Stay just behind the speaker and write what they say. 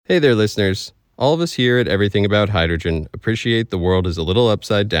Hey there, listeners. All of us here at Everything About Hydrogen appreciate the world is a little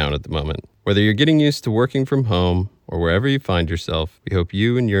upside down at the moment. Whether you're getting used to working from home or wherever you find yourself, we hope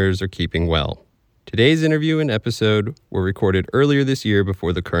you and yours are keeping well. Today's interview and episode were recorded earlier this year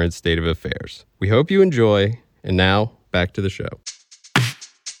before the current state of affairs. We hope you enjoy, and now, back to the show.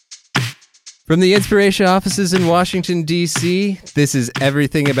 From the Inspiration offices in Washington, D.C., this is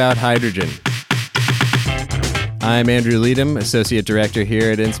Everything About Hydrogen. I'm Andrew Leadham, Associate Director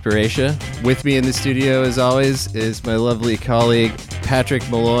here at Inspiration. With me in the studio, as always, is my lovely colleague, Patrick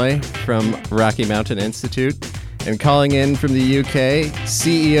Malloy from Rocky Mountain Institute. And calling in from the UK,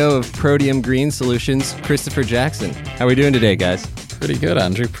 CEO of Protium Green Solutions, Christopher Jackson. How are we doing today, guys? Pretty good,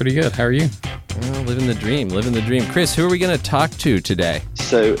 Andrew. Pretty good. How are you? Oh, living the dream. Chris, who are we going to talk to today?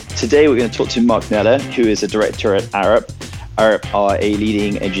 So today we're going to talk to Mark Neller, who is a director at Arup. Arup are a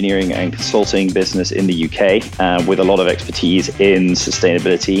leading engineering and consulting business in the UK with a lot of expertise in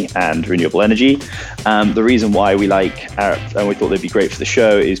sustainability and renewable energy. The reason why we like Arup and we thought they'd be great for the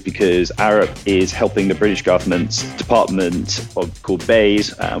show is because Arup is helping the British government's department called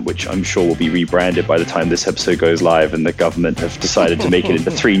BEIS, which I'm sure will be rebranded by the time this episode goes live and the government have decided to make it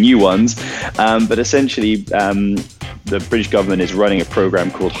into 3 new ones. But essentially, the British government is running a program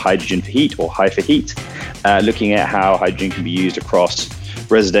called Hydrogen for Heat, or Hy for Heat, looking at how hydrogen can be used across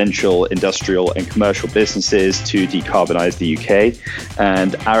residential, industrial and commercial businesses to decarbonize the UK.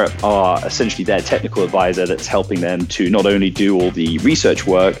 And Arup are essentially their technical advisor that's helping them to not only do all the research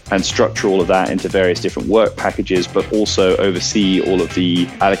work and structure all of that into various different work packages, but also oversee all of the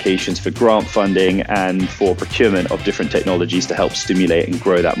allocations for grant funding and for procurement of different technologies to help stimulate and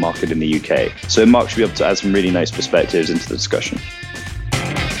grow that market in the UK. So Mark should be able to add some really nice perspectives into the discussion.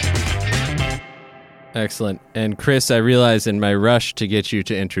 Excellent. And Chris, I realize in my rush to get you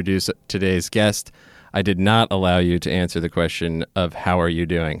to introduce today's guest, I did not allow you to answer the question of how are you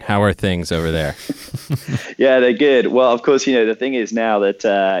doing? How are things over there? Yeah, they're good. Well, of course, the thing is now that,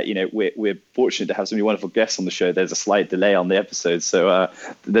 we're fortunate to have so many wonderful guests on the show. There's a slight delay on the episode. So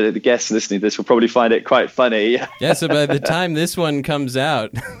the guests listening to this will probably find it quite funny. Yeah, so by the time this one comes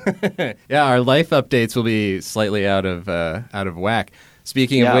out, our life updates will be slightly out of whack.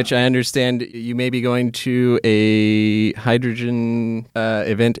 Speaking of which, I understand you may be going to a hydrogen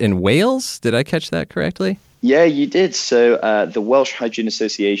event in Wales. Did I catch that correctly? Yeah, you did. So the Welsh Hydrogen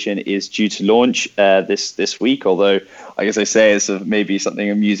Association is due to launch this week, although I guess I say it's maybe something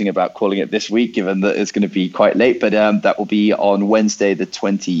amusing about calling it this week, given that it's going to be quite late. But that will be on Wednesday, the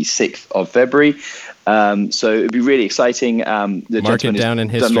 26th of February. So it'd be really exciting. Mark it down in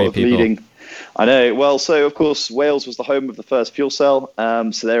history, people. Leading. I know. Well, so of course, Wales was the home of the first fuel cell.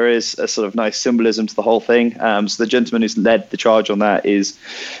 So there is a sort of nice symbolism to the whole thing. So the gentleman who's led the charge on that is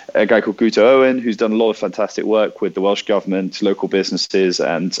a guy called Guto Owen, who's done a lot of fantastic work with the Welsh government, local businesses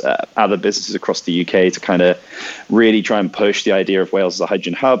and other businesses across the UK to kind of really try and push the idea of Wales as a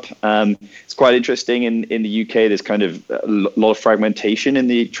hydrogen hub. It's quite interesting in the UK. There's kind of a lot of fragmentation in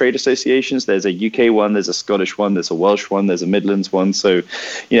the trade associations. There's a UK one, there's a Scottish one, there's a Welsh one, there's a Midlands one. So,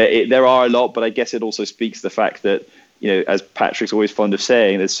 there are a lot, but I guess it also speaks to the fact that, as Patrick's always fond of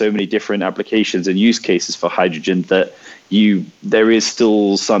saying, there's so many different applications and use cases for hydrogen that there is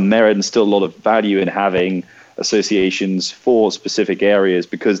still some merit and still a lot of value in having associations for specific areas,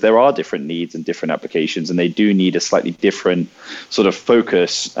 because there are different needs and different applications, and they do need a slightly different sort of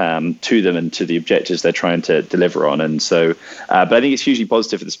focus to them and to the objectives they're trying to deliver on. And so, but I think it's hugely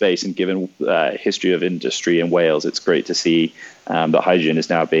positive for the space, and given history of industry in Wales, it's great to see that hydrogen is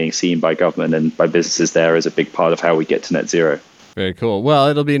now being seen by government and by businesses there as a big part of how we get to net zero. Very cool. Well,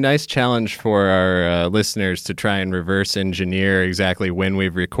 it'll be a nice challenge for our listeners to try and reverse engineer exactly when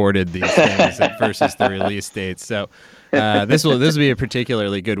we've recorded these things versus the release dates. So this will be a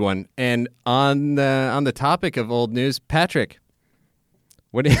particularly good one. And on the topic of old news, Patrick,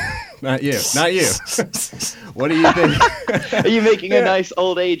 what do you, not you. What do you think? Are you making a nice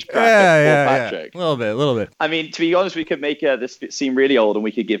old age bracket for Patrick? Yeah. A little bit. I mean, to be honest, we could make this seem really old, and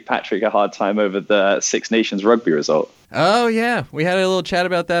we could give Patrick a hard time over the Six Nations rugby result. Oh yeah, we had a little chat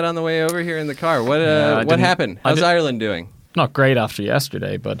about that on the way over here in the car. What happened? How's Ireland doing? Not great after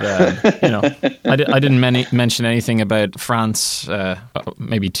yesterday, but I didn't mention anything about France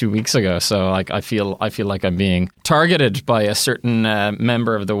maybe 2 weeks ago. So I feel like I'm being targeted by a certain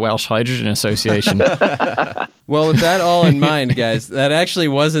member of the Welsh Hydrogen Association. Well, with that all in mind, guys, that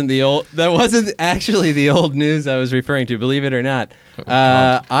wasn't actually the old news I was referring to. Believe it or not.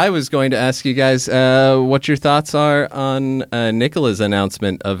 I was going to ask you guys what your thoughts are on Nikola's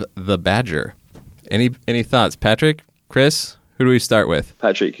announcement of the Badger. Any thoughts, Patrick? Chris, who do we start with?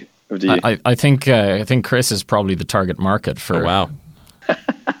 Patrick, over to you. I think Chris is probably the target market for. Oh, wow.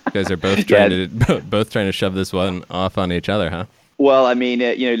 You guys are both trying to shove this one off on each other, huh? Well, I mean,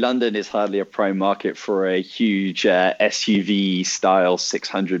 London is hardly a prime market for a huge SUV style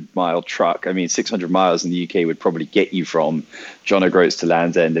 600-mile truck. I mean, 600 miles in the UK would probably get you from John O'Groats to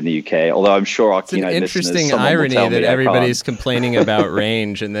Land's End in the UK. Although I'm sure our keynote listeners, it's an interesting irony that everybody's complaining about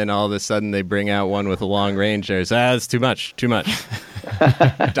range, and then all of a sudden they bring out one with a long range. There's it's too much.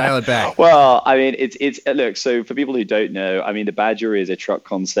 Dial it back. Well, I mean, it's look. So for people who don't know, I mean, the Badger is a truck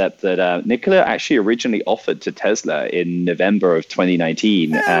concept that Nikola actually originally offered to Tesla in November of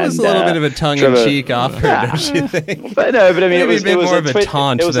 2019. And it's a little bit of a tongue-in-cheek offer, don't you think? But I mean, it was more of a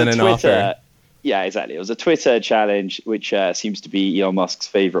taunt than an offer. Yeah, exactly. It was a Twitter challenge, which seems to be Elon Musk's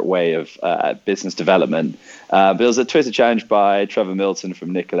favorite way of business development. But it was a Twitter challenge by Trevor Milton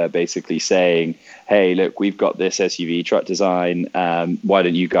from Nikola, basically saying, hey, look, we've got this SUV truck design. Why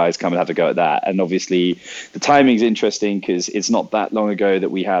don't you guys come and have a go at that? And obviously, the timing is interesting because it's not that long ago that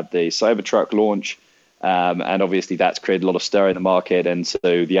we had the Cybertruck launch. And obviously, that's created a lot of stir in the market. And so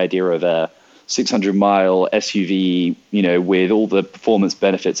the idea of a 600-mile SUV, with all the performance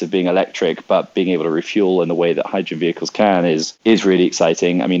benefits of being electric, but being able to refuel in the way that hydrogen vehicles can is really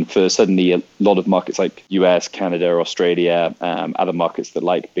exciting. I mean, for certainly a lot of markets like US, Canada, Australia, other markets that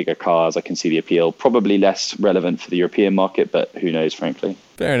like bigger cars, I can see the appeal. Probably less relevant for the European market, but who knows, frankly.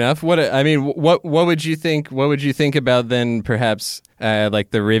 Fair enough. What would you think? What would you think about then, perhaps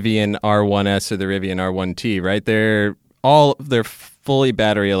like the Rivian R1S or the Rivian R1T? Right, they're fully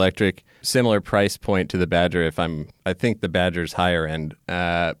battery electric. Similar price point to the Badger. I think the Badger's higher end,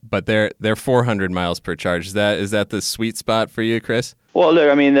 but they're 400 miles per charge. Is that the sweet spot for you, Chris? Well,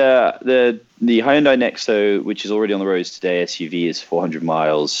 look, I mean, the Hyundai Nexo, which is already on the roads today, SUV, is 400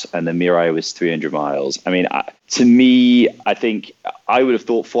 miles, and the Mirai was 300 miles. I mean, to me, I think I would have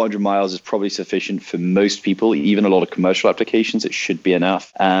thought 400 miles is probably sufficient for most people, even a lot of commercial applications. It should be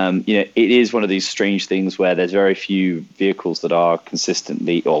enough. It is one of these strange things where there's very few vehicles that are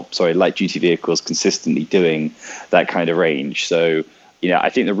light duty vehicles consistently doing that kind of range. So,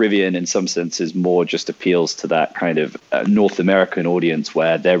 I think the Rivian in some senses more just appeals to that kind of North American audience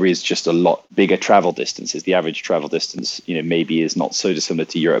where there is just a lot bigger travel distances. The average travel distance, maybe is not so dissimilar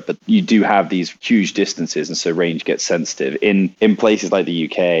to Europe, but you do have these huge distances, and so range gets sensitive. In places like the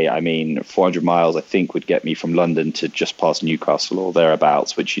UK, I mean, 400 miles, I think, would get me from London to just past Newcastle or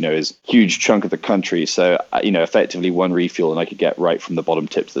thereabouts, which, is a huge chunk of the country. So, effectively one refuel and I could get right from the bottom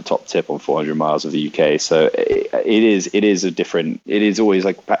tip to the top tip on 400 miles of the UK. So it is always,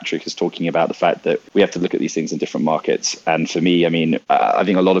 like Patrick is talking about, the fact that we have to look at these things in different markets. And for me, I mean, I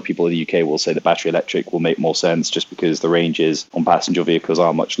think a lot of people in the UK will say that battery electric will make more sense just because the ranges on passenger vehicles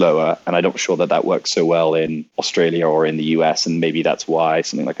are much lower. And I'm not sure that works so well in Australia or in the US. And maybe that's why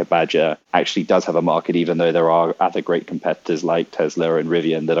something like a Badger actually does have a market, even though there are other great competitors like Tesla and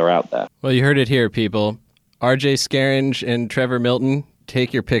Rivian that are out there. Well, you heard it here, people. RJ Scaringe and Trevor Milton,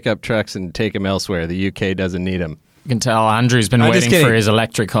 take your pickup trucks and take them elsewhere. The UK doesn't need them. You can tell Andrew's been waiting for his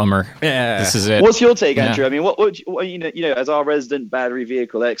electric Hummer. Yeah. This is it. What's your take, Andrew? I mean, what as our resident battery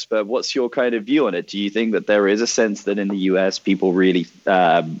vehicle expert, what's your kind of view on it? Do you think that there is a sense that in the US people really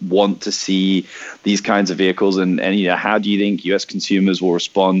want to see these kinds of vehicles, and how do you think US consumers will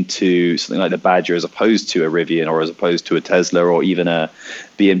respond to something like the Badger as opposed to a Rivian or as opposed to a Tesla or even a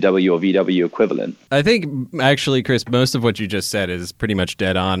BMW or VW equivalent? I think actually, Chris, most of what you just said is pretty much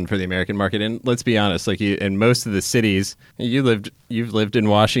dead on for the American market. And let's be honest, like in most of the cities, you've lived in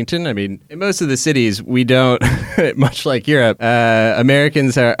Washington. I mean, in most of the cities, we don't, much like Europe,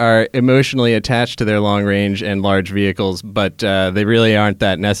 Americans are emotionally attached to their long range and large vehicles, but they really aren't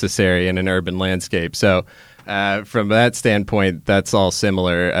that necessary in an urban landscape. So from that standpoint, that's all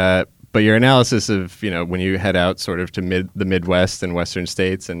similar. But your analysis of, when you head out sort of to the Midwest and Western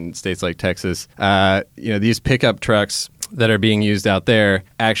states and states like Texas, these pickup trucks that are being used out there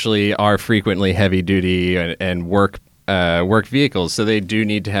actually are frequently heavy duty and work vehicles. So they do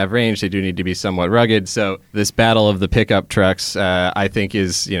need to have range. They do need to be somewhat rugged. So this battle of the pickup trucks, I think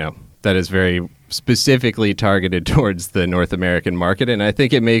that is very specifically targeted towards the North American market. And I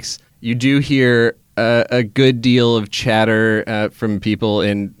think you do hear a good deal of chatter from people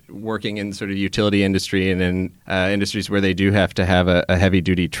working in sort of utility industry and in industries where they do have to have a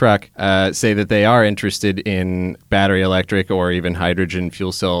heavy-duty truck, say that they are interested in battery electric or even hydrogen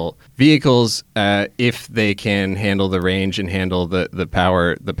fuel cell vehicles if they can handle the range and handle the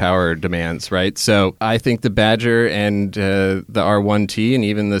power demands, right? So I think the Badger and the R1T and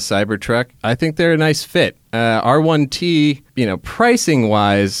even the Cybertruck, I think they're a nice fit. R1T,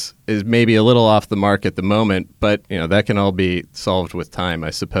 pricing-wise, is maybe a little off the mark at the moment, but that can all be solved with time, I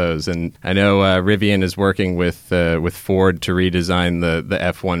suppose. suppose. And I know Rivian is working with Ford to redesign the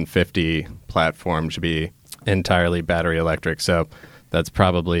F-150 platform to be entirely battery electric. So that's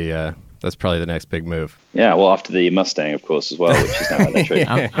probably the next big move. Yeah, well, after the Mustang, of course, as well, which is now electric.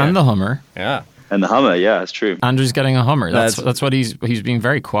 And the Hummer. Yeah. And the Hummer, yeah, that's true. Andrew's getting a Hummer. That's what he's being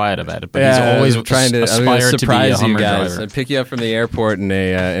very quiet about it. But he's always trying to aspired to be a Hummer guys. driver. I'd pick you up from the airport in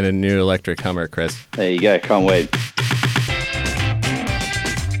a new electric Hummer, Chris. There you go. Can't wait.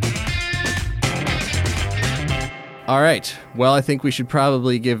 All right. Well, I think we should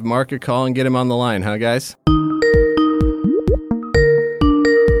probably give Mark a call and get him on the line, huh, guys?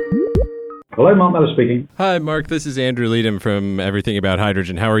 Hello, Mark Mellor speaking. Hi, Mark. This is Andrew Leadham from Everything About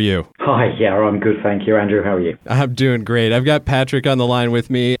Hydrogen. How are you? Hi, yeah, I'm good, thank you. Andrew, how are you? I'm doing great. I've got Patrick on the line with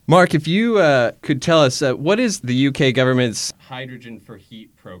me. Mark, if you could tell us, what is the UK government's Hydrogen for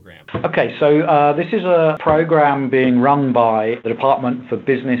Heat program? Okay, so this is a program being run by the Department for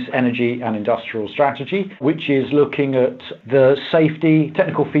Business, Energy and Industrial Strategy, which is looking at the safety,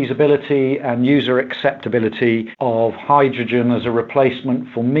 technical feasibility and user acceptability of hydrogen as a replacement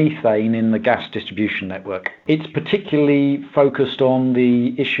for methane in the gas distribution network. It's particularly focused on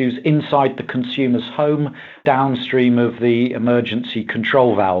the issues inside the consumer's home, downstream of the emergency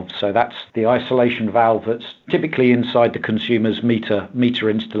control valve. So that's the isolation valve that's typically inside the consumer's meter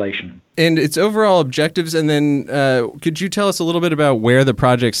installation. And its overall objectives, and then could you tell us a little bit about where the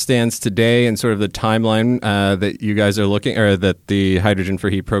project stands today and sort of the timeline that you guys are looking, or that the Hydrogen for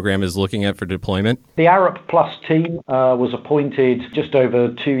Heat program is looking at for deployment? The Arup Plus team was appointed just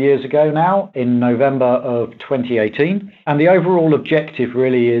over 2 years ago now, in November of 2018. And the overall objective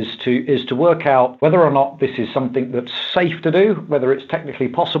really is to work out whether or not this is something that's safe to do, whether it's technically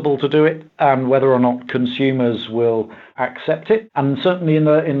possible to do it, and whether or not consumers will accept it. And certainly in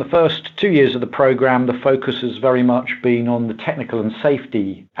the first 2 years of the program, the focus has very much been on the technical and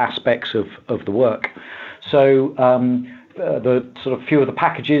safety aspects of the work. So the sort of few of the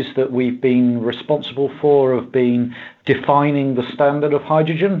packages that we've been responsible for have been defining the standard of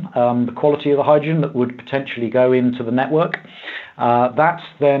hydrogen, the quality of the hydrogen that would potentially go into the network. That's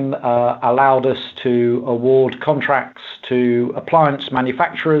then allowed us to award contracts to appliance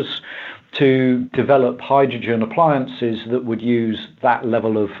manufacturers to develop hydrogen appliances that would use that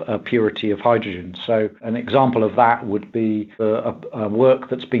level of purity of hydrogen. So an example of that would be a work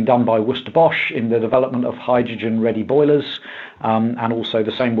that's been done by Worcester Bosch in the development of hydrogen-ready boilers, and also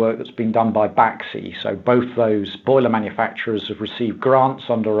the same work that's been done by Baxi. So both those boiler manufacturers have received grants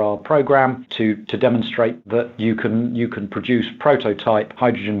under our program to demonstrate that you can produce prototype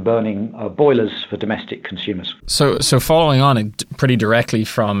hydrogen-burning boilers for domestic consumers. So following on pretty directly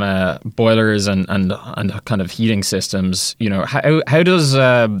from boilers and kind of heating systems, how does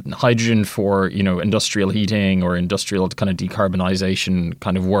hydrogen for industrial heating or industrial kind of decarbonization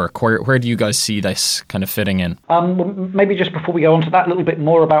kind of work? Where do you guys see this kind of fitting in? Maybe just before we go on to that, a little bit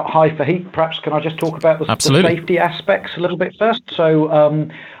more about Hy4Heat, perhaps can I just talk about the safety aspects a little bit first? So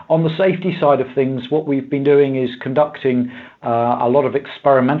on the safety side of things, what we've been doing is conducting a lot of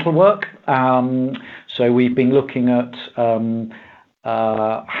experimental work. So we've been looking at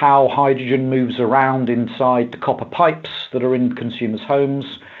how hydrogen moves around inside the copper pipes that are in consumers'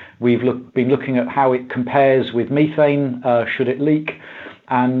 homes. We've been looking at how it compares with methane should it leak,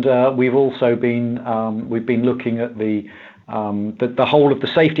 and we've also been looking at the whole of the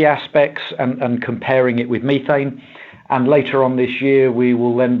safety aspects and comparing it with methane. And later on this year, we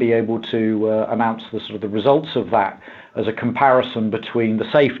will then be able to announce the results of that as a comparison between the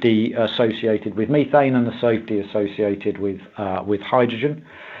safety associated with methane and the safety associated with hydrogen.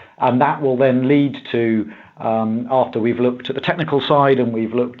 And that will then lead to, after we've looked at the technical side and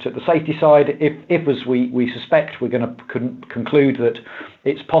we've looked at the safety side, if as we suspect we're going to conclude that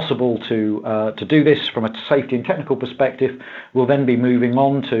it's possible to do this from a safety and technical perspective, we'll then be moving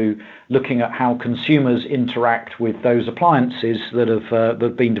on to looking at how consumers interact with those appliances that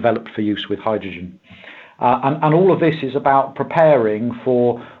have been developed for use with hydrogen. And all of this is about preparing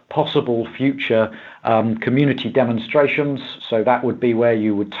for possible future community demonstrations. So that would be where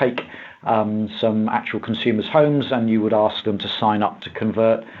you would take some actual consumers' homes and you would ask them to sign up to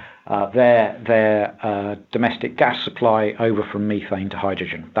convert their domestic gas supply over from methane to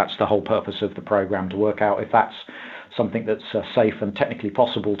hydrogen. That's the whole purpose of the program, to work out if that's something that's safe and technically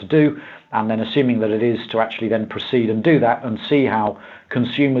possible to do, and then assuming that it is, to actually then proceed and do that and see how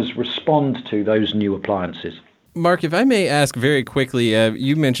consumers respond to those new appliances. Mark, if I may ask very quickly,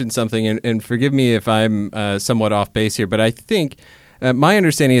 you mentioned something, and forgive me if I'm somewhat off base here, but I think My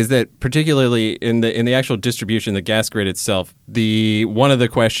understanding is that particularly in the actual distribution, the gas grid itself, one of the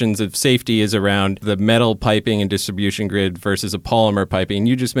questions of safety is around the metal piping and distribution grid versus a polymer piping.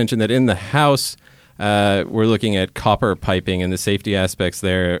 You just mentioned that in the house, we're looking at copper piping and the safety aspects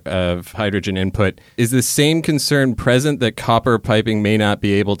there of hydrogen input. Is the same concern present that copper piping may not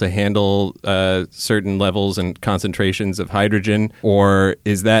be able to handle certain levels and concentrations of hydrogen, or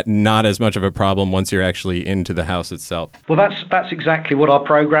is that not as much of a problem once you're actually into the house itself? Well, that's exactly what our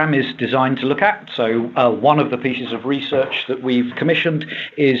program is designed to look at. So one of the pieces of research that we've commissioned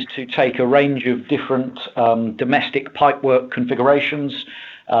is to take a range of different domestic pipework configurations.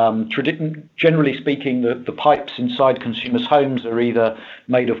 Generally speaking, the pipes inside consumers' homes are either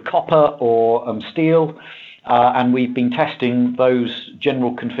made of copper or steel, and we've been testing those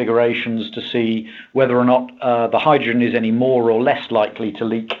general configurations to see whether or not the hydrogen is any more or less likely to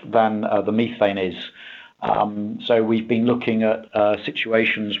leak than the methane is. So we've been looking at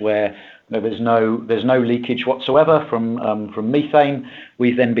situations where there's no leakage whatsoever from methane.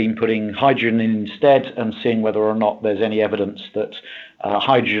 We've then been putting hydrogen in instead and seeing whether or not there's any evidence that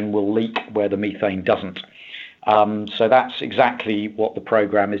hydrogen will leak where the methane doesn't. So that's exactly what the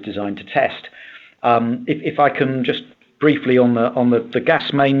program is designed to test. If I can just briefly on the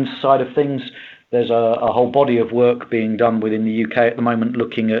gas mains side of things, there's a whole body of work being done within the UK at the moment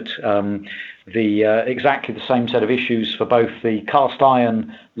looking at exactly the same set of issues for both the cast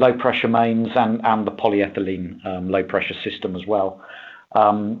iron low pressure mains and the polyethylene low pressure system as well.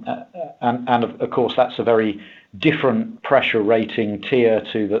 And of course that's a very different pressure rating tier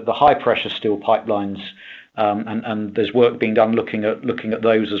to the high pressure steel pipelines. And there's work being done looking at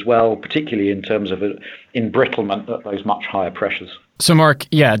those as well, particularly in terms of embrittlement at those much higher pressures. So, Mark,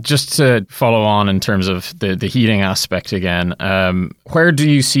 just to follow on in terms of the heating aspect again, where do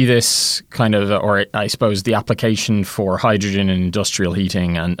you see this kind of, or I suppose the application for hydrogen in industrial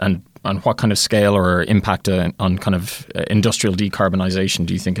heating and what kind of scale or impact on kind of industrial decarbonisation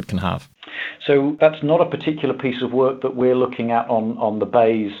do you think it can have? So that's not a particular piece of work that we're looking at on the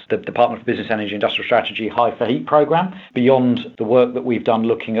BEIS, the Department for Business, Energy, Industrial Strategy High for Heat program, beyond the work that we've done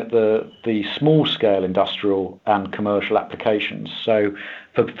looking at the small-scale industrial and commercial applications. So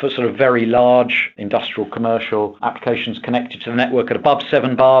for sort of very large industrial commercial applications connected to the network at above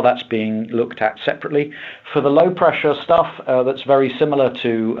 7 bar, that's being looked at separately. For the low-pressure stuff, that's very similar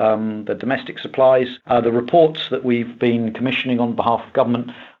to the domestic supplies. The reports that we've been commissioning on behalf of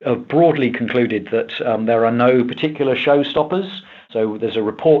government have broadly concluded that there are no particular showstoppers. So there's a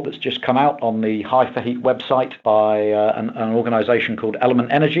report that's just come out on the High for Heat website by an organisation called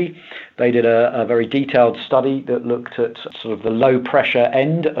Element Energy. They did a very detailed study that looked at sort of the low pressure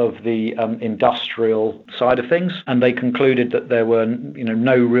end of the industrial side of things, and they concluded that there were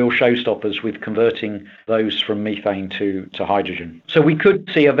no real showstoppers with converting those from methane to hydrogen. So we could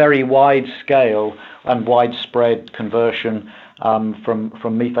see a very wide scale and widespread conversion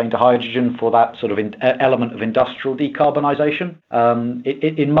from methane to hydrogen for that sort of element of industrial decarbonisation,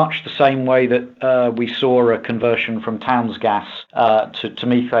 in much the same way that we saw a conversion from Towns gas to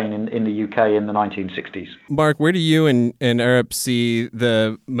methane in the UK in the 1960s. Mark, where do you and Arup see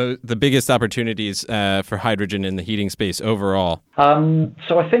the biggest opportunities for hydrogen in the heating space overall?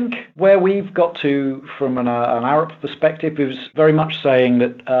 So I think where we've got to from an Arup perspective is very much saying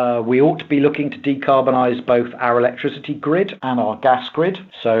that we ought to be looking to decarbonise both our electricity grid and our gas grid.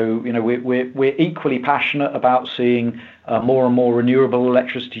 So we're equally passionate about seeing more and more renewable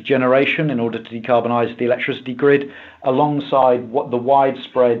electricity generation in order to decarbonise the electricity grid, alongside the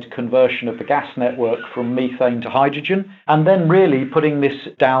widespread conversion of the gas network from methane to hydrogen, and then really putting this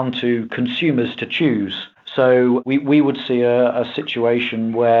down to consumers to choose. So we would see a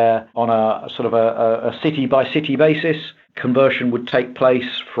situation where on a sort of a city by city basis, conversion would take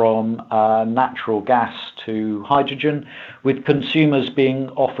place from natural gas to hydrogen, with consumers being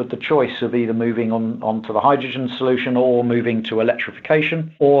offered the choice of either moving onto the hydrogen solution or moving to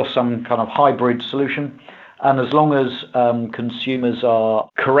electrification or some kind of hybrid solution. And as long as consumers are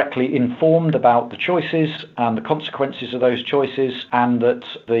correctly informed about the choices and the consequences of those choices, and that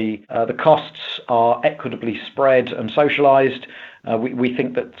the costs are equitably spread and socialised, we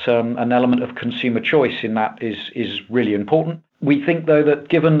think that an element of consumer choice in that is really important. We think, though, that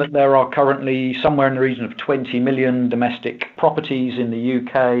given that there are currently somewhere in the region of 20 million domestic properties in the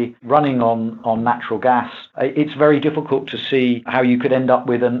UK running on natural gas, it's very difficult to see how you could end up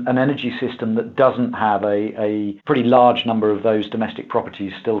with an energy system that doesn't have a pretty large number of those domestic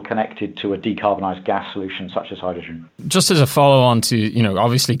properties still connected to a decarbonised gas solution such as hydrogen. Just as a follow-on to,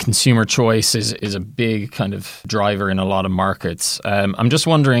 obviously consumer choice is a big kind of driver in a lot of markets. I'm just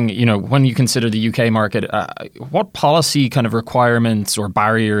wondering, when you consider the UK market, what policy kind of requires requirements or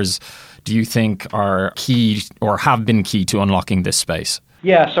barriers do you think are key or have been key to unlocking this space?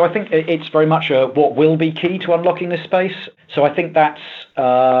 Yeah, so I think it's very much what will be key to unlocking this space. So I think that's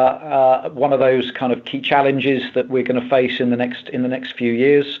one of those kind of key challenges that we're going to face in the next few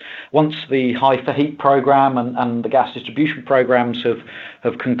years. Once the High for Heat program and the gas distribution programs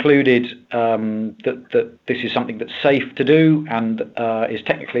have concluded that this is something that's safe to do and is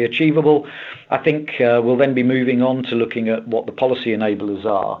technically achievable, I think we'll then be moving on to looking at what the policy enablers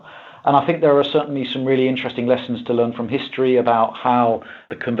are. And I think there are certainly some really interesting lessons to learn from history about how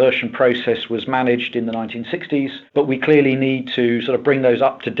the conversion process was managed in the 1960s. But we clearly need to sort of bring those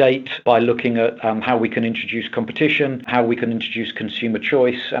up to date by looking at how we can introduce competition, how we can introduce consumer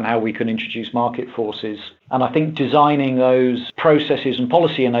choice, and how we can introduce market forces. And I think designing those processes and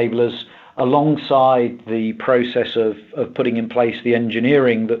policy enablers alongside the process of putting in place the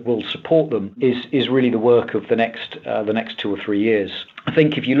engineering that will support them is really the work of the next 2 or 3 years. I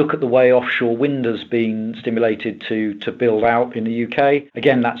think if you look at the way offshore wind has been stimulated to build out in the UK,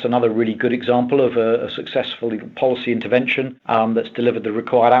 again, that's another really good example of a successful policy intervention that's delivered the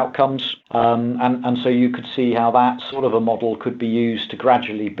required outcomes. And so you could see how that sort of a model could be used to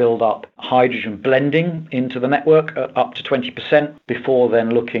gradually build up hydrogen blending into the network at up to 20% before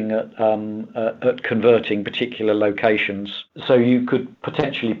then looking at converting particular locations. So you could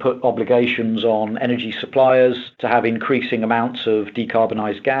potentially put obligations on energy suppliers to have increasing amounts of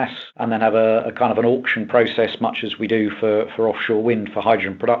decarbonised gas, and then have a kind of an auction process, much as we do for offshore wind for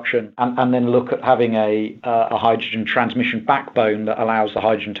hydrogen production, and then look at having a hydrogen transmission backbone that allows the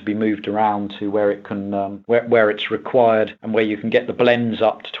hydrogen to be moved around to where it can where it's required, and where you can get the blends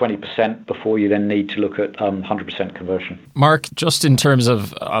up to 20% before you then need to look at 100% conversion. Mark, just in terms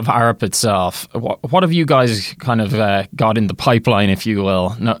of Arup itself, what have you guys kind of got in the pipeline, if you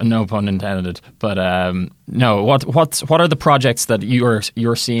will? No pun intended, but no. What are the projects that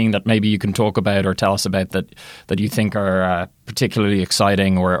you're seeing that maybe you can talk about or tell us about that you think are particularly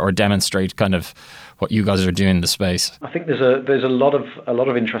exciting or demonstrate kind of what you guys are doing in the space? I think there's a lot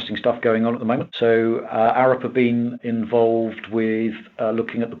of interesting stuff going on at the moment. So Arup have been involved with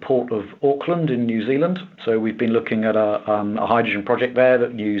looking at the port of Auckland in New Zealand. So we've been looking at a hydrogen project there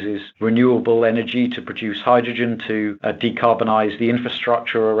that uses renewable energy to produce hydrogen to decarbonise the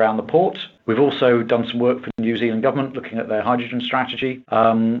infrastructure around the port. We've also done some work for the New Zealand government looking at their hydrogen strategy.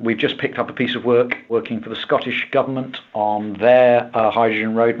 We've just picked up a piece of work working for the Scottish government on their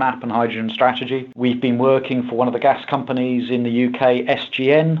hydrogen roadmap and hydrogen strategy. We've been working for one of the gas companies in the UK,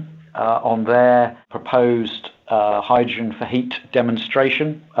 SGN, on their proposed hydrogen for heat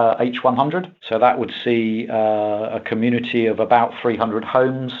demonstration, H100. So that would see a community of about 300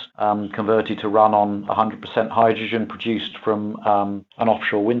 homes converted to run on 100% hydrogen produced from an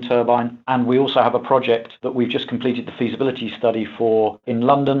offshore wind turbine. And we also have a project that we've just completed the feasibility study for in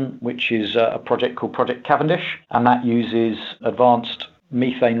London, which is a project called Project Cavendish, and that uses advanced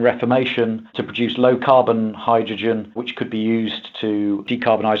methane reformation to produce low carbon hydrogen, which could be used to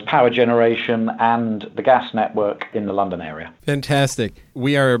decarbonise power generation and the gas network in the London area. Fantastic.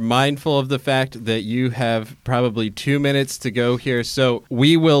 We are mindful of the fact that you have probably 2 minutes to go here, so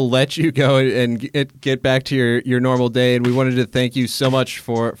we will let you go and get back to your normal day. And we wanted to thank you so much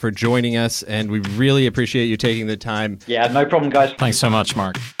for joining us, and we really appreciate you taking the time. Yeah, no problem, guys. Thanks so much,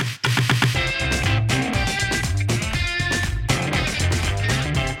 Mark.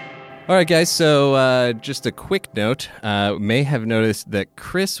 All right, guys, so just a quick note. May have noticed that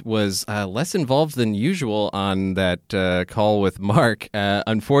Chris was less involved than usual on that call with Mark.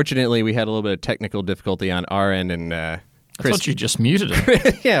 Unfortunately, we had a little bit of technical difficulty on our end, and Chris... I thought you just muted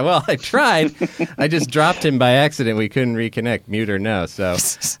him. Yeah, well, I tried. I just dropped him by accident. We couldn't reconnect, mute or no. So,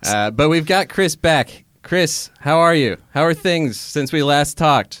 but we've got Chris back. Chris, how are you? How are things since we last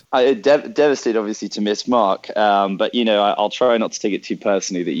talked? Devastated, obviously, to miss Mark. But, I'll try not to take it too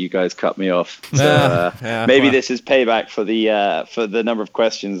personally that you guys cut me off. So maybe this is payback for the number of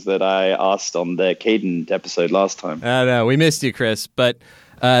questions that I asked on the Cadent episode last time. No, we missed you, Chris. But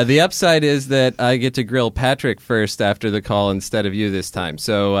the upside is that I get to grill Patrick first after the call instead of you this time.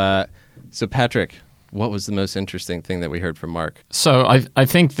 So Patrick, what was the most interesting thing that we heard from Mark? So I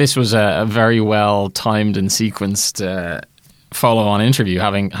think this was a very well timed and sequenced follow-on interview,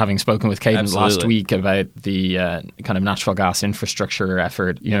 having spoken with Cadent last week about the kind of natural gas infrastructure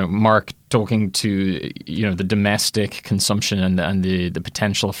effort. Mark talking to the domestic consumption and the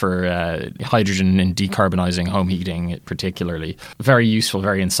potential for hydrogen in decarbonizing home heating, particularly. Very useful,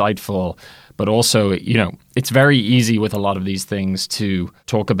 very insightful. But also, it's very easy with a lot of these things to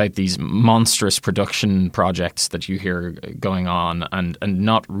talk about these monstrous production projects that you hear going on and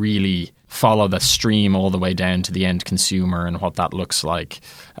not really follow the stream all the way down to the end consumer and what that looks like,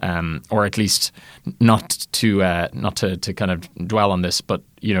 or at least not to kind of dwell on this. But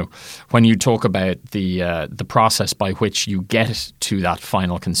when you talk about the process by which you get to that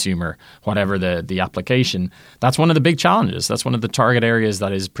final consumer, whatever the application, that's one of the big challenges. That's one of the target areas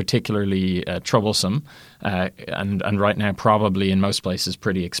that is particularly troublesome, and right now probably in most places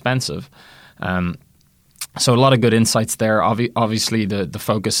pretty expensive. So a lot of good insights there. Obviously, the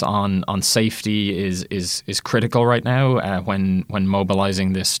focus on safety is critical right now when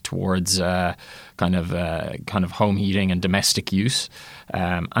mobilizing this towards kind of home heating and domestic use.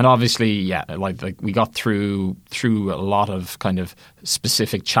 And obviously, like we got through a lot of kind of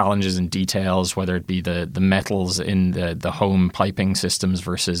specific challenges and details, whether it be the metals in the home piping systems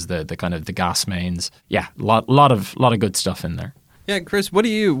versus the kind of the gas mains. Yeah, lot of good stuff in there. Yeah, Chris, what are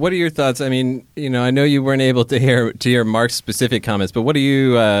your thoughts? I mean, I know you weren't able to hear Mark's specific comments, but what do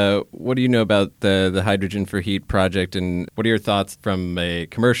you know about the Hydrogen for Heat project, and what are your thoughts from a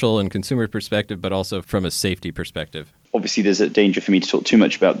commercial and consumer perspective, but also from a safety perspective? Obviously, there's a danger for me to talk too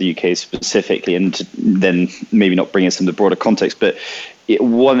much about the UK specifically, and then maybe not bring in some of the broader context. But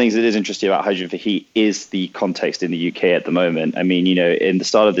one of the things that is interesting about Hydrogen for Heat is the context in the UK at the moment. I mean, in the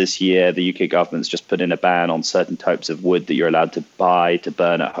start of this year, the UK government's just put in a ban on certain types of wood that you're allowed to buy to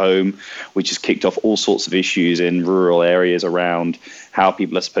burn at home, which has kicked off all sorts of issues in rural areas around how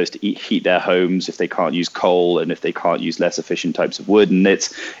people are supposed to heat their homes if they can't use coal and if they can't use less efficient types of wood. And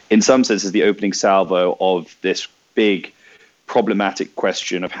it's, in some senses, the opening salvo of this big problematic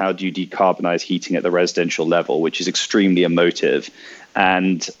question of how do you decarbonize heating at the residential level, which is extremely emotive.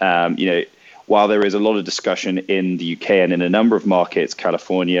 And, while there is a lot of discussion in the UK and in a number of markets,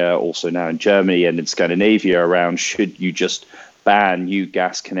 California, also now in Germany and in Scandinavia, around should you just ban new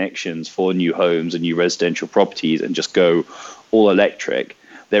gas connections for new homes and new residential properties and just go all electric,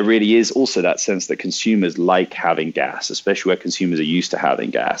 there really is also that sense that consumers like having gas, especially where consumers are used to having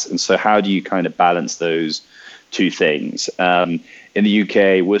gas. And so how do you kind of balance those two things? In the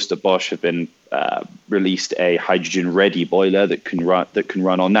UK, Worcester Bosch have been released a hydrogen-ready boiler that can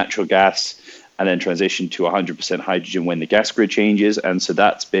run on natural gas and then transition to 100% hydrogen when the gas grid changes. And so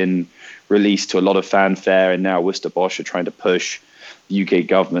that's been released to a lot of fanfare. And now Worcester Bosch are trying to push the UK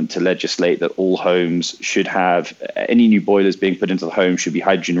government to legislate that all homes should have, any new boilers being put into the home should be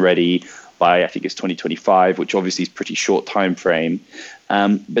hydrogen-ready by, I think it's 2025, which obviously is a pretty short time frame.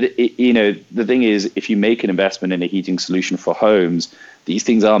 But the thing is, if you make an investment in a heating solution for homes, these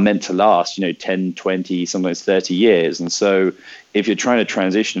things are meant to last, 10, 20, sometimes 30 years. And so if you're trying to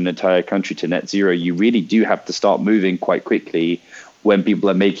transition an entire country to net zero, you really do have to start moving quite quickly when people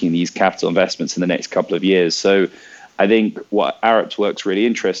are making these capital investments in the next couple of years. So I think what Arup's work's really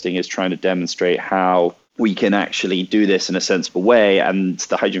interesting is trying to demonstrate how we can actually do this in a sensible way. And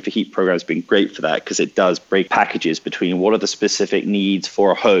the Hydrogen for Heat program has been great for that, because it does break packages between what are the specific needs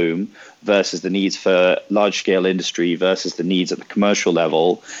for a home versus the needs for large scale industry versus the needs at the commercial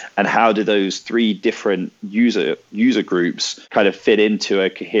level. And how do those three different user groups kind of fit into a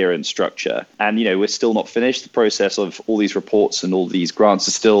coherent structure? And, we're still not finished. The process of all these reports and all these grants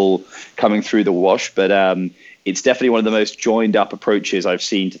are still coming through the wash, but it's definitely one of the most joined up approaches I've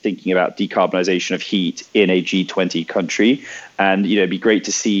seen to thinking about decarbonization of heat in a G20 country. And, it'd be great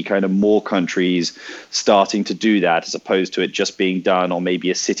to see kind of more countries starting to do that, as opposed to it just being done on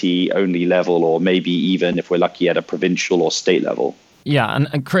maybe a city only level, or maybe even, if we're lucky, at a provincial or state level. Yeah,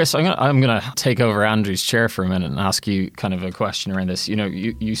 and Chris, I'm going to take over Andrew's chair for a minute and ask you kind of a question around this.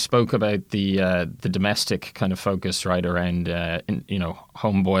 You spoke about the domestic kind of focus, right, around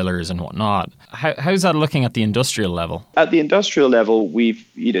home boilers and whatnot. How's that looking at the industrial level? At the industrial level, we've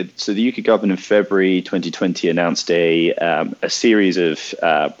so the UK government in February 2020 announced a series of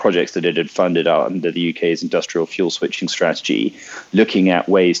projects that it had funded under the UK's industrial fuel switching strategy, looking at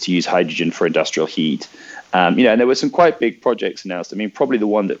ways to use hydrogen for industrial heat. And there were some quite big projects announced. I mean, probably the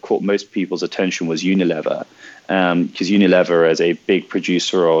one that caught most people's attention was Unilever, because Unilever, as a big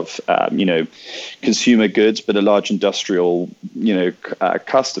producer of, consumer goods, but a large industrial,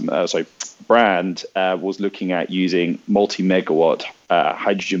 brand, was looking at using multi-megawatt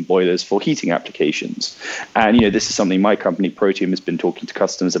hydrogen boilers for heating applications. And, this is something my company, Protium, has been talking to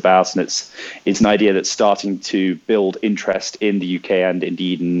customers about. And it's an idea that's starting to build interest in the UK and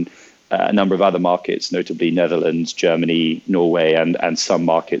indeed in a number of other markets, notably Netherlands, Germany, Norway, and some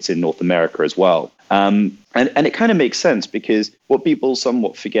markets in North America as well. And it kind of makes sense because what people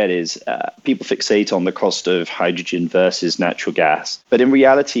somewhat forget is people fixate on the cost of hydrogen versus natural gas. But in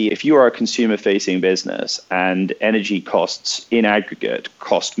reality, if you are a consumer-facing business and energy costs in aggregate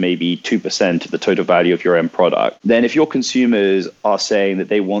cost maybe 2% of the total value of your end product, then if your consumers are saying that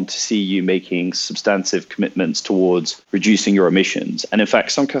they want to see you making substantive commitments towards reducing your emissions, and in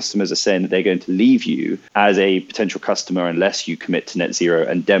fact, some customers are saying that they're going to leave you as a potential customer unless you commit to net zero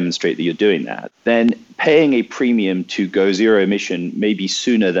and demonstrate that you're doing that, then paying a premium to go zero emission maybe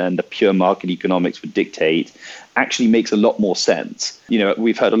sooner than the pure market economics would dictate actually makes a lot more sense. You know,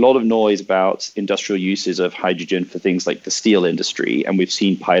 we've heard a lot of noise about industrial uses of hydrogen for things like the steel industry, and we've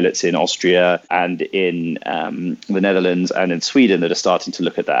seen pilots in Austria and in the Netherlands and in Sweden that are starting to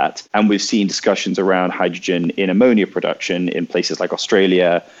look at that. And we've seen discussions around hydrogen in ammonia production in places like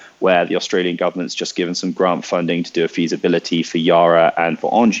Australia, where the Australian government's just given some grant funding to do a feasibility for Yara and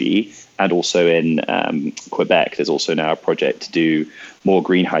for Engie. And also in Quebec, there's also now a project to do more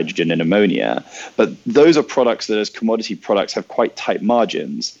green hydrogen and ammonia. But those are products that as commodity products have quite tight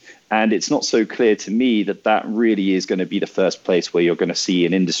margins. And it's not so clear to me that that really is going to be the first place where you're going to see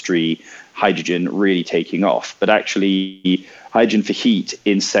an industry hydrogen really taking off. But actually, hydrogen for heat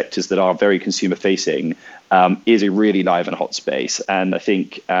in sectors that are very consumer facing is a really live and hot space. And I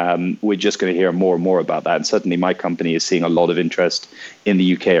think we're just going to hear more and more about that. And certainly my company is seeing a lot of interest in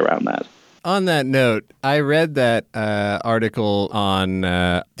the UK around that. On that note, I read that article on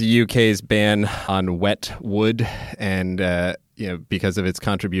the UK's ban on wet wood and because of its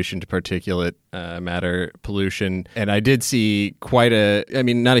contribution to particulate matter pollution. And I did see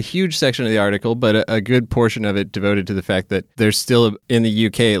not a huge section of the article, but a good portion of it devoted to the fact that there's still, in the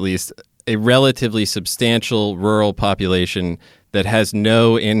UK at least, a relatively substantial rural population that has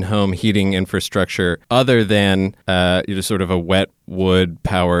no in-home heating infrastructure other than sort of a wet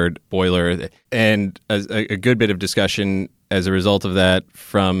wood-powered boiler. And a good bit of discussion as a result of that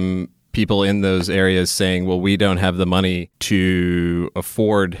from people in those areas saying, well, we don't have the money to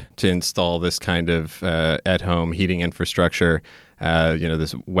afford to install this kind of at-home heating infrastructure.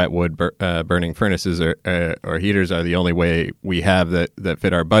 This wet wood burning furnaces or heaters are the only way we have that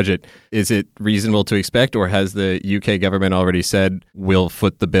fit our budget. Is it reasonable to expect, or has the UK government already said we'll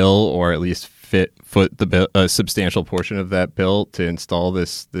foot the bill, or at least foot the bill, a substantial portion of that bill to install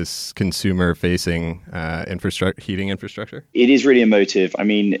this consumer-facing heating infrastructure? It is really emotive. I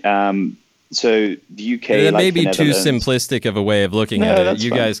mean, so the UK, that may be too simplistic of a way of looking at it.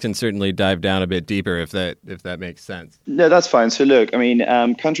 You fine. Guys can certainly dive down a bit deeper if that makes sense. No, that's fine. So look, I mean,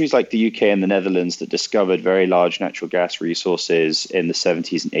 countries like the UK and the Netherlands that discovered very large natural gas resources in the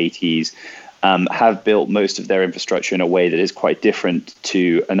 70s and 80s have built most of their infrastructure in a way that is quite different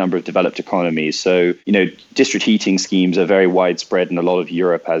to a number of developed economies. So, district heating schemes are very widespread in a lot of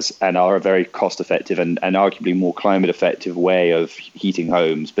Europe and are a very cost-effective and arguably more climate-effective way of heating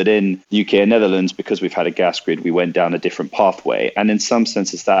homes. But in the UK and Netherlands, because we've had a gas grid, we went down a different pathway. And in some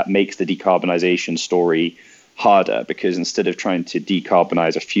senses, that makes the decarbonisation story harder, because instead of trying to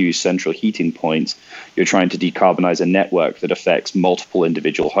decarbonize a few central heating points, you're trying to decarbonize a network that affects multiple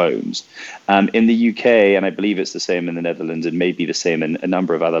individual homes. In the UK, and I believe it's the same in the Netherlands and maybe the same in a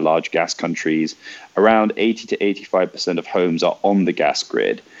number of other large gas countries, around 80 to 85% of homes are on the gas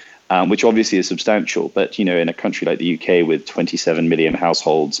grid. Which obviously is substantial, but in a country like the UK with 27 million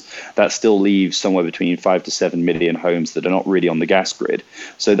households, that still leaves somewhere between 5 to 7 million homes that are not really on the gas grid.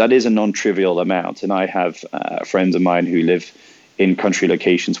 So that is a non-trivial amount. And I have friends of mine who live in country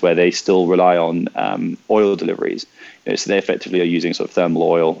locations where they still rely on oil deliveries. So they effectively are using sort of thermal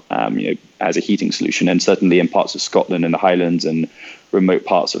oil, as a heating solution. And certainly in parts of Scotland and the Highlands and remote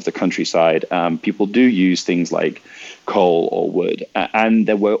parts of the countryside, people do use things like coal or wood. And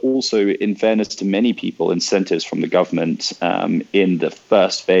there were also, in fairness to many people, incentives from the government in the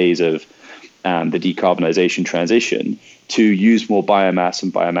first phase of the decarbonisation transition to use more biomass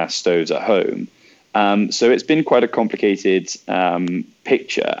and biomass stoves at home. So it's been quite a complicated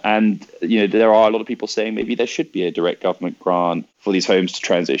picture. And, there are a lot of people saying maybe there should be a direct government grant for these homes to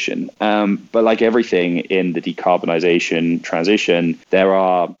transition. But like everything in the decarbonisation transition, there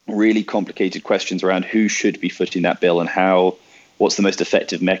are really complicated questions around who should be footing that bill and what's the most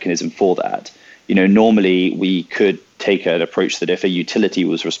effective mechanism for that. Normally we could take an approach that if a utility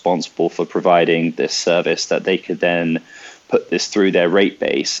was responsible for providing this service, that they could then put this through their rate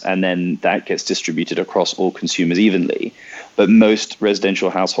base, and then that gets distributed across all consumers evenly. But most residential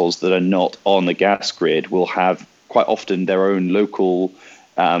households that are not on the gas grid will have quite often their own local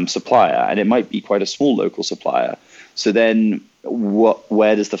supplier, and it might be quite a small local supplier. So then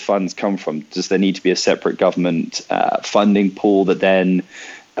where does the funds come from? Does there need to be a separate government funding pool that then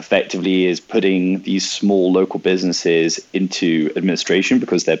effectively is putting these small local businesses into administration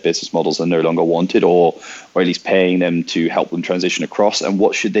because their business models are no longer wanted, or at least paying them to help them transition across? And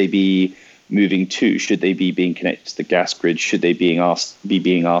what should they be moving to? Should they be being connected to the gas grid? Should they be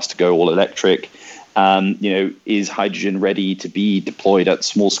being asked to go all electric? Is hydrogen ready to be deployed at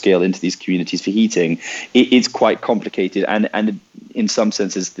small scale into these communities for heating? It's quite complicated, and in some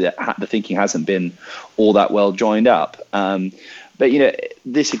senses, the thinking hasn't been all that well joined up. But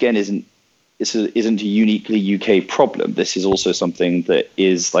this again isn't a uniquely UK problem. This is also something that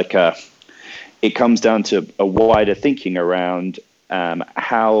is it comes down to a wider thinking around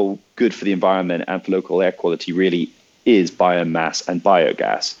how good for the environment and for local air quality really is biomass and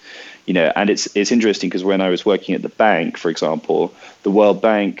biogas. And it's interesting because when I was working at the bank, for example, the World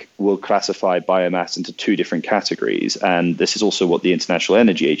Bank will classify biomass into two different categories. And this is also what the International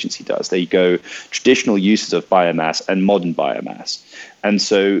Energy Agency does. They go traditional uses of biomass and modern biomass. And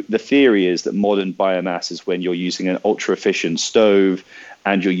so the theory is that modern biomass is when you're using an ultra efficient stove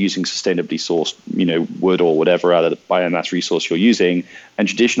and you're using sustainably sourced, wood or whatever other biomass resource you're using. And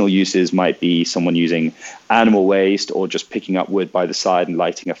traditional uses might be someone using animal waste or just picking up wood by the side and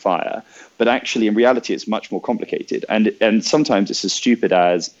lighting a fire. But actually, in reality, it's much more complicated. And sometimes it's as stupid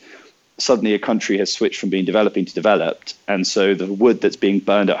as suddenly a country has switched from being developing to developed. And so the wood that's being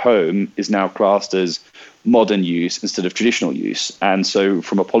burned at home is now classed as modern use instead of traditional use. And so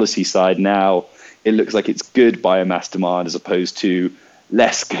from a policy side now, it looks like it's good biomass demand as opposed to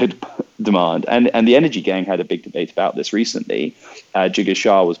less good demand. And the Energy Gang had a big debate about this recently. Jigar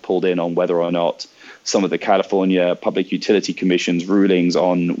Shah was pulled in on whether or not some of the California Public Utility Commission's rulings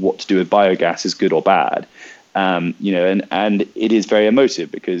on what to do with biogas is good or bad. And it is very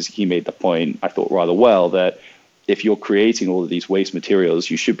emotive because he made the point, I thought rather well, that if you're creating all of these waste materials,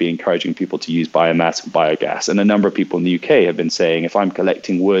 you should be encouraging people to use biomass and biogas. And a number of people in the UK have been saying, if I'm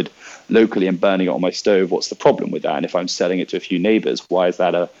collecting wood locally and burning it on my stove, what's the problem with that? And if I'm selling it to a few neighbors, why is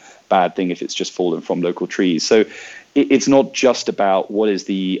that a bad thing if it's just fallen from local trees? So it's not just about what is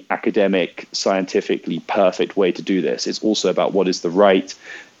the academic, scientifically perfect way to do this. It's also about what is the right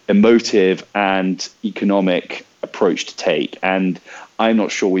emotive and economic approach to take. And I'm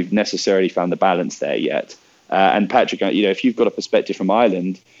not sure we've necessarily found the balance there yet. And Patrick, if you've got a perspective from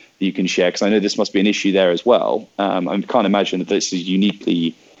Ireland that you can share, because I know this must be an issue there as well. I can't imagine that this is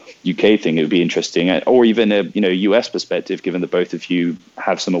uniquely UK thing. It would be interesting, or even a US perspective, given that both of you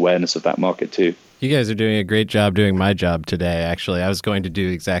have some awareness of that market too. You guys are doing a great job doing my job today. Actually, I was going to do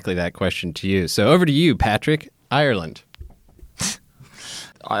exactly that question to you. So over to you, Patrick. Ireland.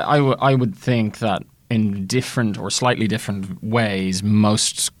 I would think that in different or slightly different ways,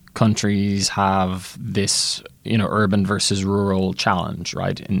 most countries have this, urban versus rural challenge,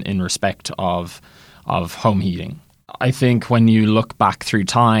 right? In respect of home heating. I think when you look back through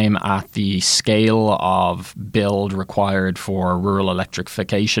time at the scale of build required for rural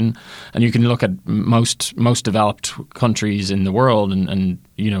electrification, and you can look at most developed countries in the world and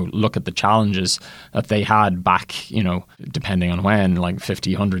look at the challenges that they had back, depending on when, like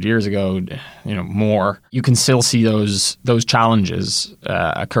 50, 100 years ago, more, you can still see those challenges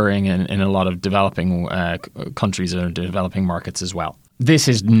occurring in a lot of developing countries or developing markets as well. This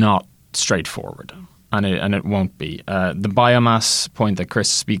is not straightforward. And it won't be. The biomass point that Chris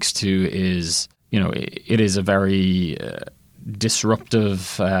speaks to is, it is a very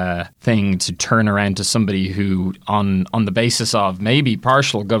disruptive thing to turn around to somebody who, on the basis of maybe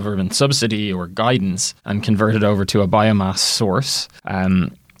partial government subsidy or guidance, and convert it over to a biomass source,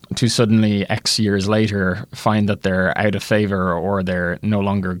 to suddenly X years later find that they're out of favor or they're no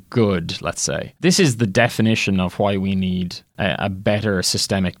longer good, let's say. This is the definition of why we need a better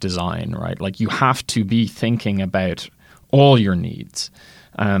systemic design, right? Like, you have to be thinking about all your needs.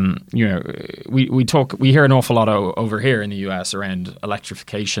 We hear an awful lot over here in the US around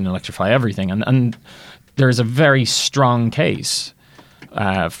electrification, electrify everything, and there's a very strong case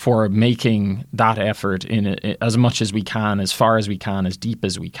for making that effort in as much as we can, as far as we can, as deep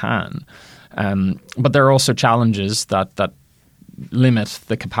as we can. But there are also challenges that limit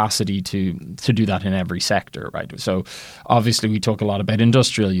the capacity to do that in every sector, right? So obviously we talk a lot about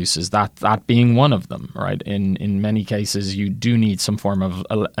industrial uses, that being one of them, right? In many cases, you do need some form of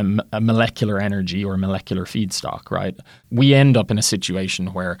a molecular energy or molecular feedstock, right? We end up in a situation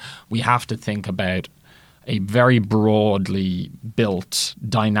where we have to think about a very broadly built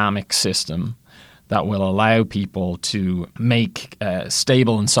dynamic system that will allow people to make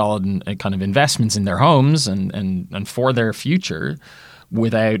stable and solid kind of investments in their homes and for their future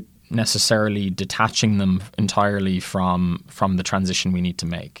without necessarily detaching them entirely from the transition we need to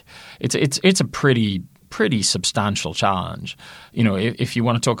make. It's a pretty substantial challenge. If you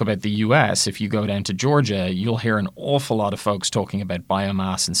want to talk about the US, if you go down to Georgia, you'll hear an awful lot of folks talking about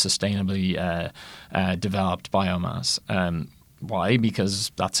biomass and sustainably developed biomass. Why?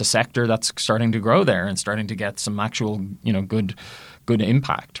 Because that's a sector that's starting to grow there and starting to get some actual, good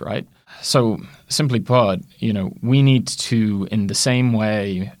impact, right? So simply put, we need to, in the same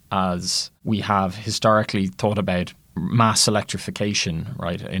way as we have historically thought about mass electrification,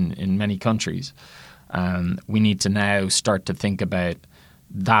 right, in many countries, we need to now start to think about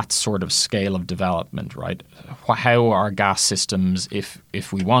that sort of scale of development, right? How are gas systems,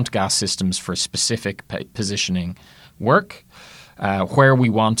 if we want gas systems for specific positioning, work? Where we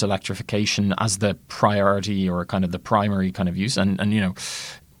want electrification as the priority or kind of the primary kind of use, and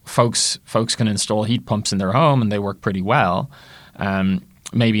folks can install heat pumps in their home and they work pretty well.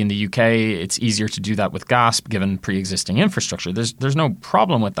 Maybe in the UK it's easier to do that with gas given pre-existing infrastructure. There's no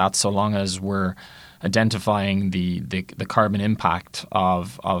problem with that so long as we're identifying the carbon impact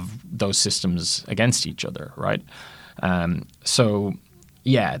of those systems against each other, right? So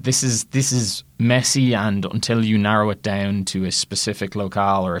yeah, this is messy, and until you narrow it down to a specific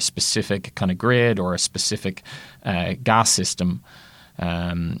locale or a specific kind of grid or a specific gas system,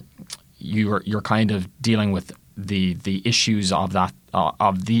 you're kind of dealing with the issues of that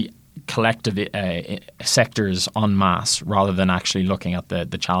of the collective sectors en masse rather than actually looking at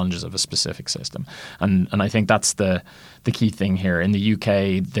the challenges of a specific system. And I think that's the key thing here. In the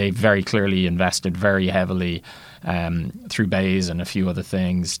UK, they very clearly invested very heavily through BEIS and a few other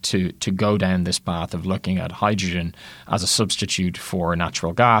things to go down this path of looking at hydrogen as a substitute for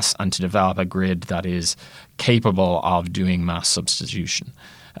natural gas and to develop a grid that is capable of doing mass substitution.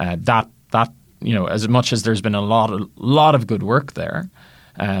 That as much as there's been a lot of good work there,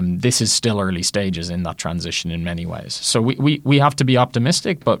 this is still early stages in that transition in many ways. So we have to be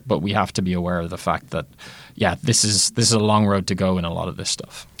optimistic, but we have to be aware of the fact that, this is a long road to go in a lot of this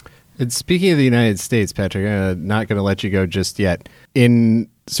stuff. And speaking of the United States, Patrick, I'm not going to let you go just yet. In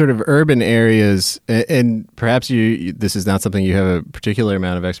sort of urban areas, and perhaps this is not something you have a particular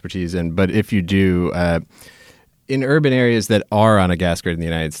amount of expertise in, but if you do, in urban areas that are on a gas grid in the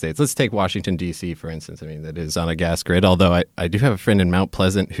United States, let's take Washington, D.C., for instance. I mean, that is on a gas grid, although I do have a friend in Mount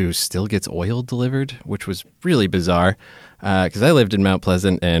Pleasant who still gets oil delivered, which was really bizarre because I lived in Mount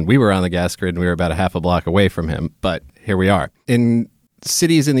Pleasant and we were on the gas grid and we were about a half a block away from him, but here we are. In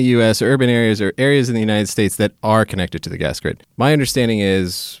cities in the U.S., or urban areas, or areas in the United States that are connected to the gas grid, my understanding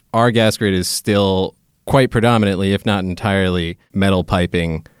is our gas grid is still quite predominantly, if not entirely, metal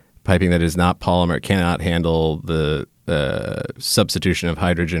piping that is not polymer, cannot handle the substitution of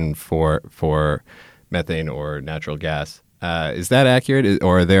hydrogen for methane or natural gas. Is that accurate?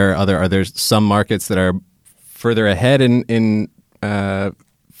 Or are there some markets that are further ahead in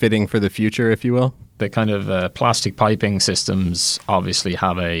fitting for the future, if you will? The kind of plastic piping systems obviously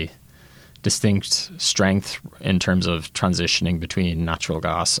have a distinct strength in terms of transitioning between natural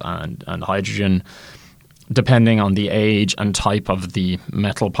gas and hydrogen. Depending on the age and type of the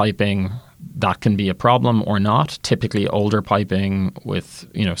metal piping, that can be a problem or not. Typically older piping with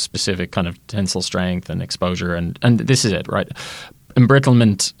specific kind of tensile strength and exposure, and this is it, right?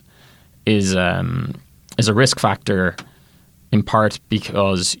 Embrittlement is a risk factor in part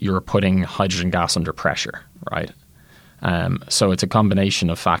because you're putting hydrogen gas under pressure, right? So it's a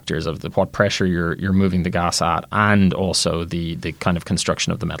combination of factors of what pressure you're moving the gas at, and also the kind of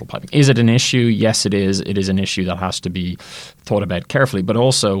construction of the metal piping. Is it an issue? Yes, it is. It is an issue that has to be thought about carefully. But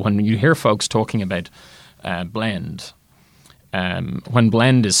also, when you hear folks talking about blend, when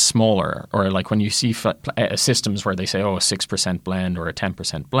blend is smaller, or like when you see systems where they say, a 6% blend or a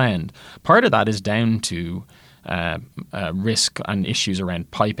 10% blend, part of that is down to risk and issues around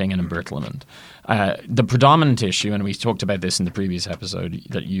piping and embrittlement. The predominant issue, and we talked about this in the previous episode,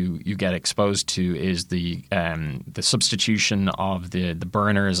 that you get exposed to is the substitution of the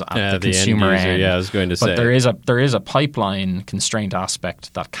burners at the consumer end. Yeah, I was going to say. But there is a pipeline constraint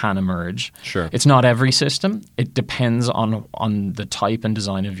aspect that can emerge. Sure. It's not every system. It depends on the type and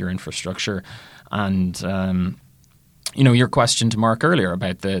design of your infrastructure, and your question to Mark earlier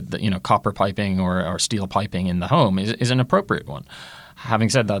about the copper piping or steel piping in the home is an appropriate one. Having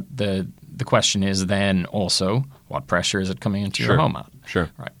said that, the question is then also what pressure is it coming into your home at? Sure.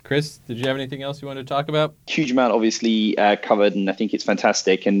 Right. Chris, did you have anything else you wanted to talk about? Huge amount obviously covered, and I think it's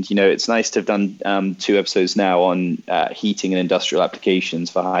fantastic. And it's nice to have done 2 episodes now on heating and industrial applications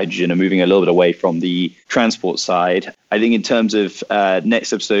for hydrogen, and moving a little bit away from the transport side. I think in terms of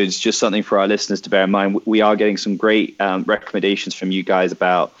next episodes, just something for our listeners to bear in mind, we are getting some great recommendations from you guys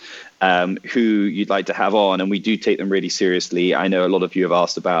about who you'd like to have on, and we do take them really seriously. I know a lot of you have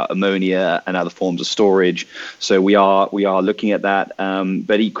asked about ammonia and other forms of storage, so we are looking at that.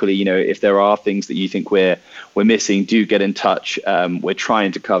 But equally, if there are things that you think we're missing, do get in touch. We're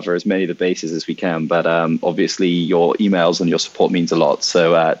trying to cover as many of the bases as we can, but obviously your emails and your support means a lot.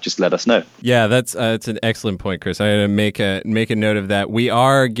 So just let us know. Yeah, that's an excellent point, Chris. I'm going to make a note of that. We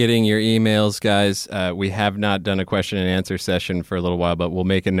are getting your emails, guys. We have not done a question and answer session for a little while, but we'll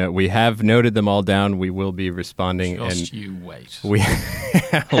make a note. We have noted them all down. We will be responding. Just you wait. Look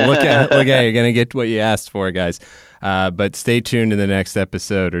at you're going to get what you asked for, guys. But stay tuned in the next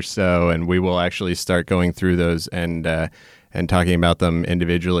episode or so, and we will actually start going through those and talking about them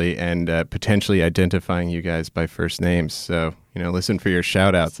individually, and potentially identifying you guys by first names. So, listen for your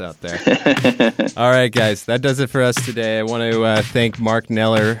shout outs out there. All right, guys, that does it for us today. I want to thank Mark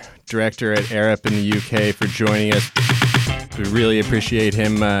Neller, director at Arup in the UK, for joining us. We really appreciate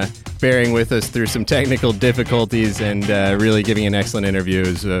him bearing with us through some technical difficulties and really giving an excellent interview.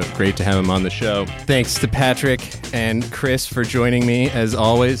 It was great to have him on the show. Thanks to Patrick and Chris for joining me, as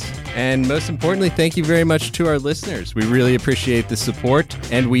always. And most importantly, thank you very much to our listeners. We really appreciate the support,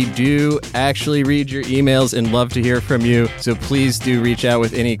 and we do actually read your emails and love to hear from you. So please do reach out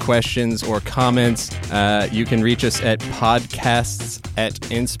with any questions or comments. You can reach us at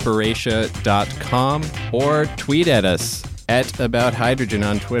podcasts@inspiratia.com or tweet at us at About Hydrogen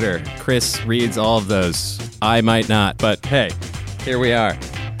on Twitter. Chris reads all of those. I might not, but hey, here we are.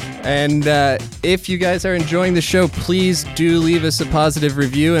 And if you guys are enjoying the show, please do leave us a positive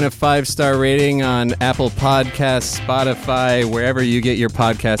review and a 5-star rating on Apple Podcasts, Spotify, wherever you get your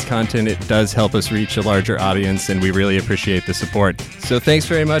podcast content. It does help us reach a larger audience, and we really appreciate the support. So thanks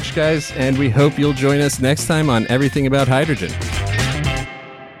very much, guys, and we hope you'll join us next time on Everything About Hydrogen.